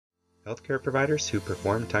Healthcare providers who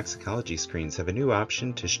perform toxicology screens have a new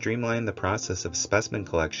option to streamline the process of specimen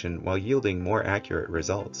collection while yielding more accurate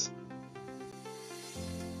results.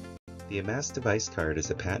 The Amass device card is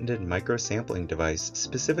a patented microsampling device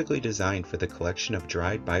specifically designed for the collection of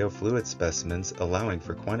dried biofluid specimens, allowing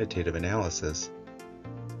for quantitative analysis.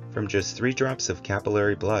 From just 3 drops of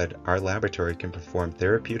capillary blood, our laboratory can perform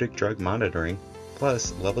therapeutic drug monitoring,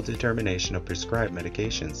 plus level determination of prescribed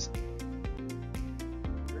medications.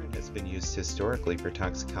 Urine has been used historically for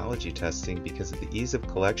toxicology testing because of the ease of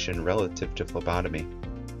collection relative to phlebotomy.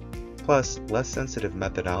 Plus, less sensitive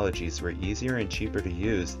methodologies were easier and cheaper to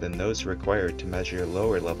use than those required to measure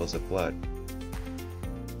lower levels of blood.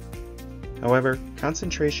 However,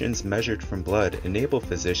 concentrations measured from blood enable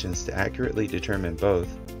physicians to accurately determine both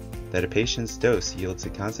that a patient's dose yields a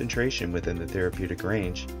concentration within the therapeutic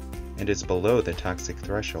range and is below the toxic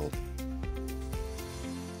threshold.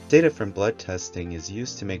 Data from blood testing is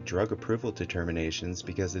used to make drug approval determinations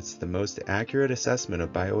because it's the most accurate assessment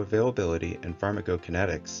of bioavailability and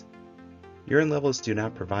pharmacokinetics. Urine levels do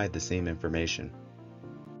not provide the same information.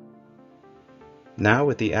 Now,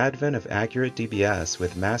 with the advent of accurate DBS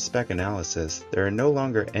with mass spec analysis, there are no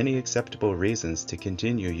longer any acceptable reasons to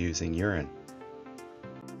continue using urine.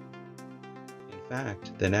 In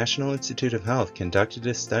fact, the National Institute of Health conducted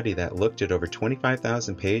a study that looked at over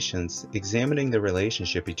 25,000 patients, examining the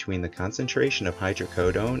relationship between the concentration of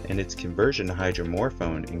hydrocodone and its conversion to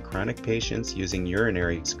hydromorphone in chronic patients using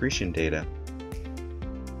urinary excretion data.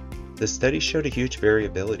 The study showed a huge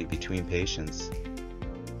variability between patients.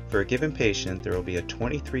 For a given patient, there will be a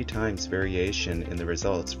 23 times variation in the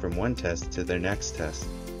results from one test to their next test.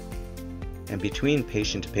 And between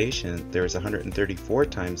patient to patient, there is 134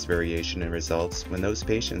 times variation in results when those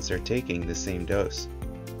patients are taking the same dose.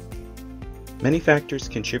 Many factors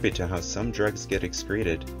contribute to how some drugs get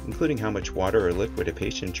excreted, including how much water or liquid a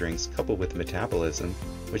patient drinks coupled with metabolism,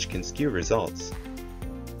 which can skew results.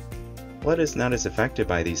 Blood is not as affected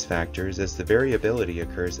by these factors as the variability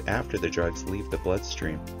occurs after the drugs leave the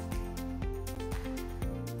bloodstream.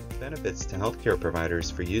 Benefits to healthcare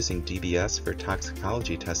providers for using DBS for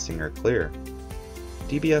toxicology testing are clear.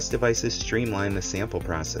 DBS devices streamline the sample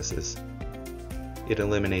processes. It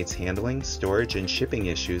eliminates handling, storage, and shipping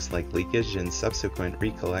issues like leakage and subsequent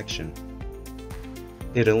recollection.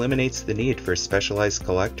 It eliminates the need for specialized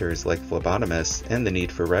collectors like phlebotomists and the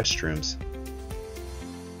need for restrooms.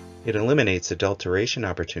 It eliminates adulteration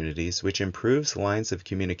opportunities, which improves lines of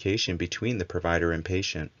communication between the provider and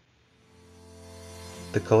patient.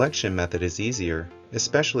 The collection method is easier,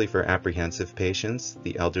 especially for apprehensive patients,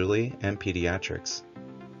 the elderly, and pediatrics.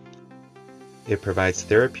 It provides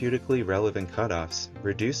therapeutically relevant cutoffs,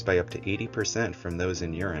 reduced by up to 80% from those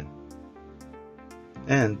in urine.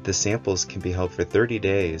 And the samples can be held for 30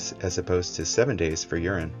 days as opposed to 7 days for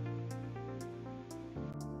urine.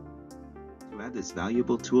 To add this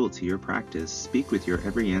valuable tool to your practice, speak with your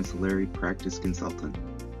Every Ancillary practice consultant.